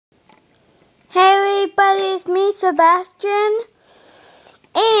everybody, it's me, Sebastian,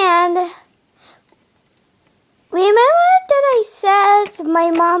 and remember that I said my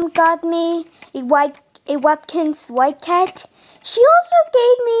mom got me a Watkins white cat? She also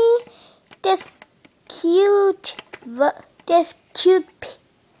gave me this cute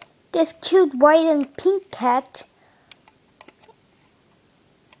white and pink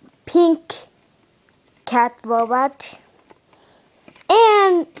cat robot.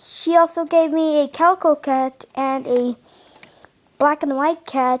 And she also gave me a calico cat and a black and white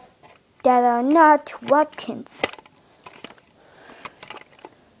cat that are not Watkins.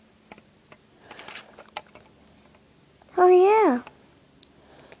 Oh yeah.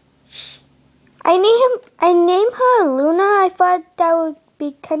 I named her Luna. I thought that would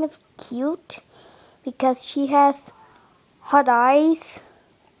be kind of cute because she has hot eyes.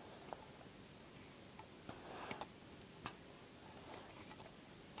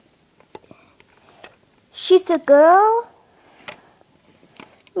 She's a girl.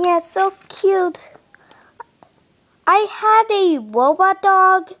 Yeah, so cute. I had a robot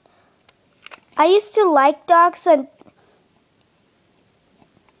dog. I used to like dogs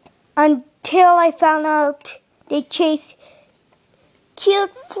until I found out they chase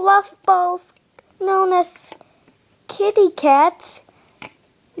cute fluff balls known as kitty cats.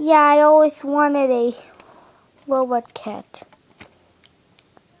 Yeah, I always wanted a robot cat.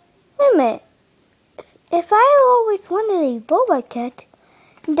 Wait a minute. If I always wanted a robot cat,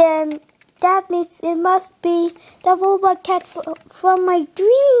 then that means it must be the robot cat from my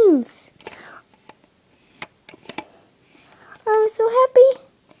dreams. I'm so happy.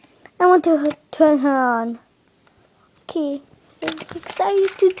 I want to turn her on. Okay, so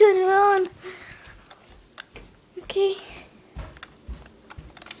excited to turn her on. Okay.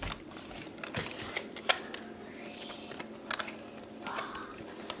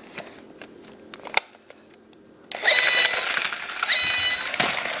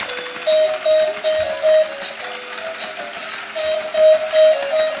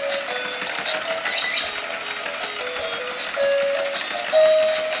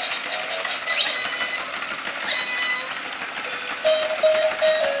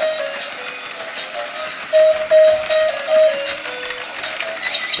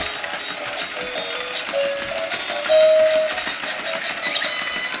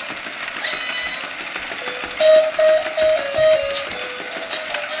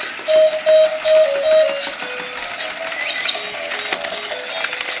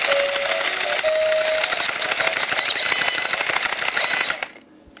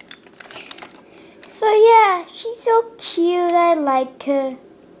 So yeah, she's so cute. I like her.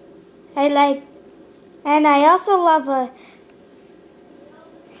 And I also love her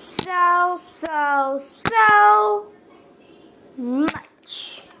so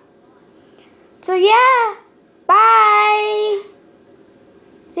much. So yeah, bye.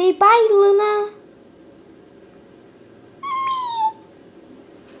 Say bye, Luna.